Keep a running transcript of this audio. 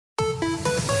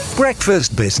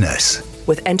Breakfast Business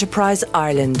with Enterprise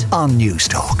Ireland on News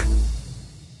Talk.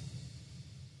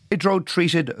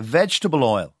 Hydrotreated vegetable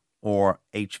oil, or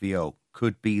HVO,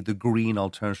 could be the green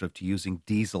alternative to using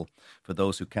diesel for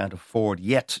those who can't afford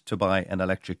yet to buy an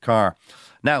electric car.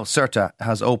 Now Certa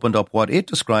has opened up what it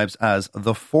describes as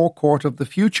the forecourt of the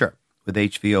future, with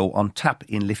HVO on tap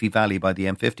in Liffey Valley by the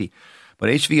M50. But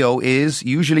HVO is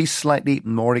usually slightly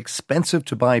more expensive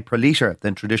to buy per litre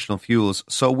than traditional fuels.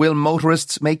 So will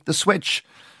motorists make the switch?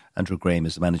 Andrew Graham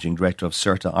is the Managing Director of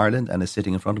Certa Ireland and is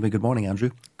sitting in front of me. Good morning,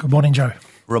 Andrew. Good morning, Joe.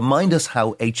 Remind us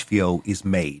how HVO is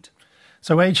made.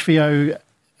 So HVO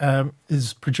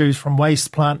is produced from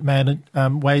waste plant matter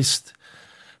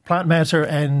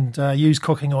and used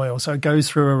cooking oil. So it goes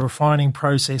through a refining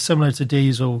process similar to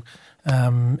diesel,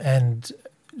 and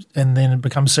then it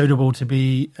becomes suitable to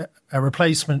be a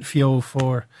replacement fuel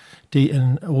for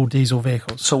in all diesel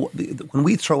vehicles. So when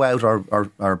we throw out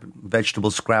our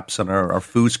vegetable scraps and our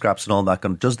food scraps and all that,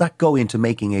 does that go into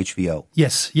making HVO?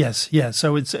 Yes.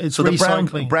 So it's so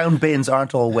recycling. The brown bins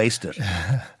aren't all wasted.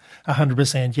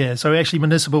 100%, yeah. So actually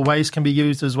municipal waste can be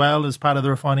used as well as part of the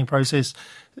refining process,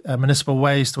 municipal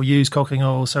waste or used cooking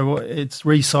oil. So it's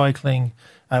recycling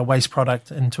waste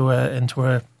product into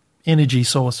a energy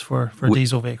source for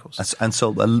diesel vehicles. And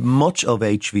so much of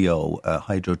HVO,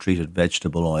 hydrotreated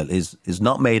vegetable oil, is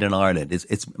not made in Ireland.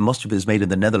 It's made in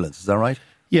the Netherlands. Is that right?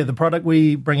 Yeah, the product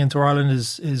we bring into Ireland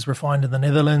is refined in the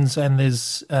Netherlands, and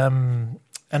there's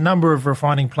a number of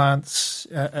refining plants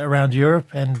around Europe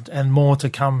and more to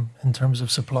come in terms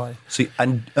of supply. See,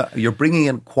 and you're bringing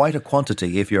in quite a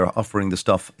quantity if you're offering the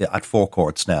stuff at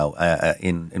forecourts now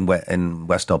in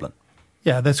West Dublin.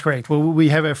 Yeah, that's correct. Well, we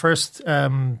have our first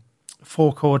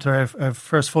forecourt, our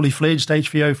first fully fledged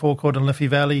HVO forecourt in Liffey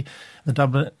Valley, in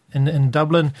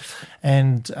Dublin,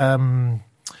 and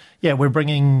we're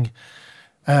bringing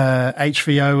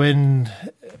HVO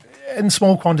in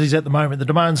small quantities at the moment. The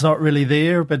demand's not really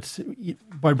there, but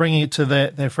by bringing it to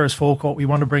their first forecourt, we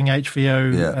want to bring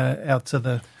HVO out to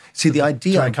the. See, the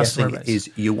idea, I'm guessing, base. is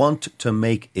you want to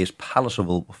make it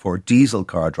palatable for diesel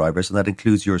car drivers, and that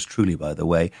includes yours truly, by the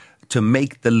way, to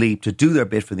make the leap, to do their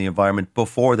bit for the environment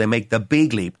before they make the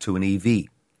big leap to an EV.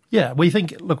 Yeah, we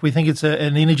think it's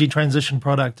an energy transition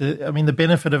product. I mean, the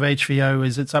benefit of HVO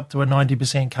is it's up to a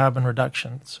 90% carbon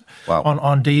reduction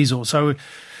on diesel. So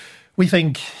we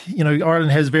think,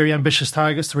 Ireland has very ambitious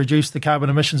targets to reduce the carbon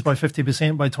emissions by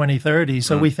 50% by 2030.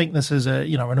 So we think this is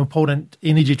an important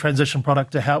energy transition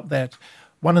product to help that.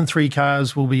 1 in 3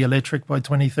 cars will be electric by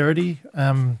 2030.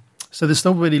 So there's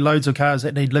still really loads of cars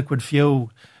that need liquid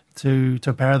fuel to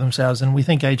power themselves, and we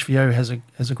think HVO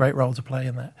has a great role to play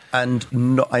in that. And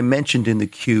I mentioned in the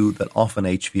queue that often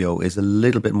HVO is a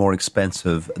little bit more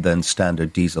expensive than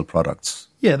standard diesel products.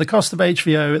 Yeah, the cost of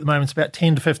HVO at the moment is about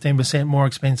 10 to 15% more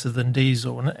expensive than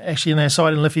diesel. And actually, in our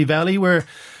site in Liffey Valley,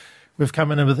 we've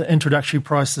come in with an introductory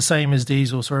price the same as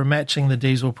diesel, so we're matching the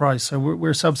diesel price. So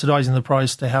we're subsidising the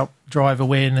price to help drive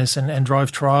awareness and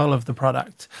drive trial of the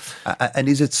product. And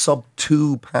is it sub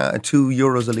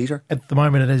 €2 a litre? At the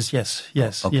moment, it is. Yes,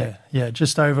 okay. yeah,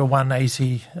 just over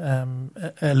 180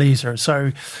 a litre.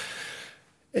 So,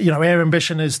 our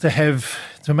ambition is to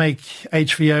make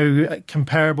HVO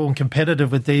comparable and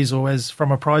competitive with diesel as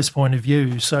from a price point of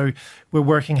view. So we're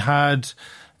working hard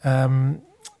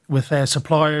with our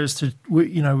suppliers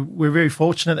we're very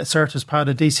fortunate that Certa is part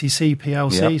of DCC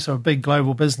PLC, so a big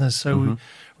global business. So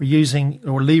we're using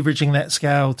or leveraging that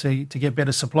scale to get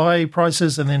better supply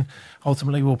prices, and then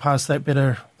ultimately we'll pass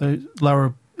the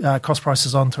lower cost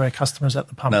prices on to our customers at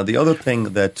the pump. Now, the other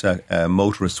thing that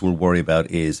motorists will worry about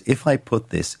is, if I put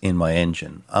this in my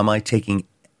engine, am I taking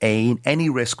any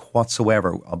risk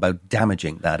whatsoever about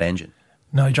damaging that engine?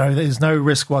 No, Joe, there's no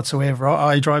risk whatsoever.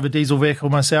 I drive a diesel vehicle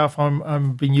myself.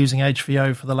 I've been using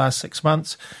HVO for the last 6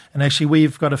 months. And actually,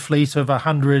 we've got a fleet of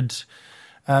 100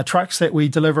 trucks that we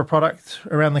deliver product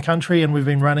around the country. And we've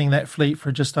been running that fleet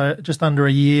for just under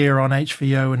a year on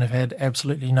HVO and have had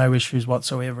absolutely no issues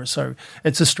whatsoever. So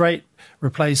it's a straight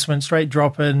replacement, straight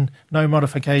drop-in, no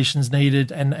modifications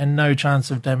needed, and no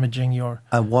chance of damaging your...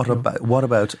 And what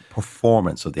about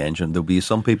performance of the engine? There'll be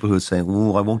some people who say, I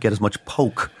won't get as much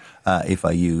poke if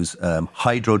I use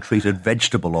hydrotreated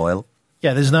vegetable oil.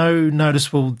 Yeah, there's no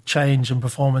noticeable change in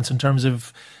performance in terms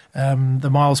of the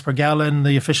miles per gallon.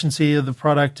 The efficiency of the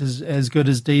product is as good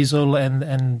as diesel,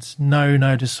 and no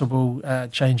noticeable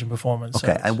change in performance.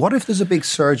 Okay, and what if there's a big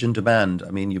surge in demand? I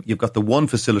mean, you've got the one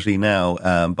facility now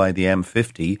by the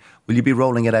M50. Will you be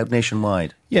rolling it out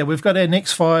nationwide? Yeah, we've got our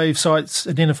next 5 sites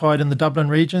identified in the Dublin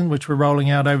region, which we're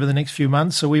rolling out over the next few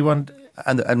months. So we want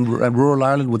And rural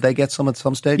Ireland, would they get some at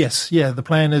some stage? Yes, yeah. The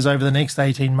plan is over the next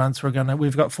 18 months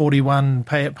we've got 41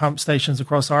 pay-at-pump stations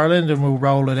across Ireland, and we'll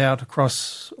roll it out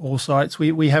across all sites.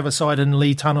 We have a site in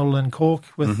Lee Tunnel in Cork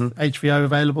with HVO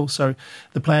available. So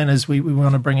the plan is we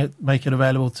want to make it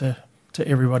available to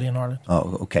everybody in Ireland.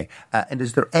 Oh, okay. And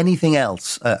is there anything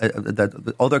else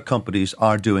that other companies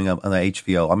are doing on the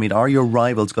HVO? I mean, are your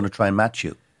rivals going to try and match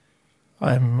you?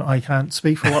 I can't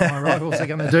speak for what my rivals are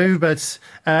going to do, but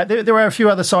there are a few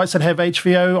other sites that have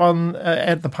HVO on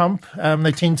at the pump.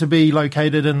 They tend to be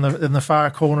located in the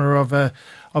far corner of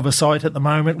a site at the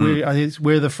moment.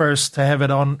 We're the first to have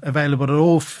it available at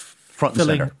all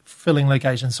filling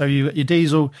locations. So your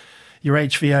diesel, your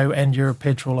HVO and your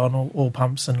petrol on all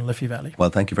pumps in Liffey Valley. Well,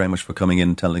 thank you very much for coming in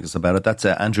and telling us about it. That's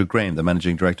Andrew Graham, the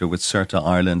Managing Director with Certa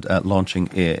Ireland, launching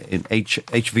in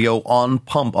HVO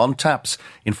on taps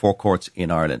in forecourts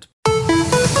in Ireland.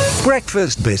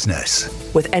 Breakfast Business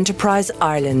with Enterprise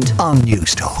Ireland on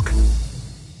News Talk.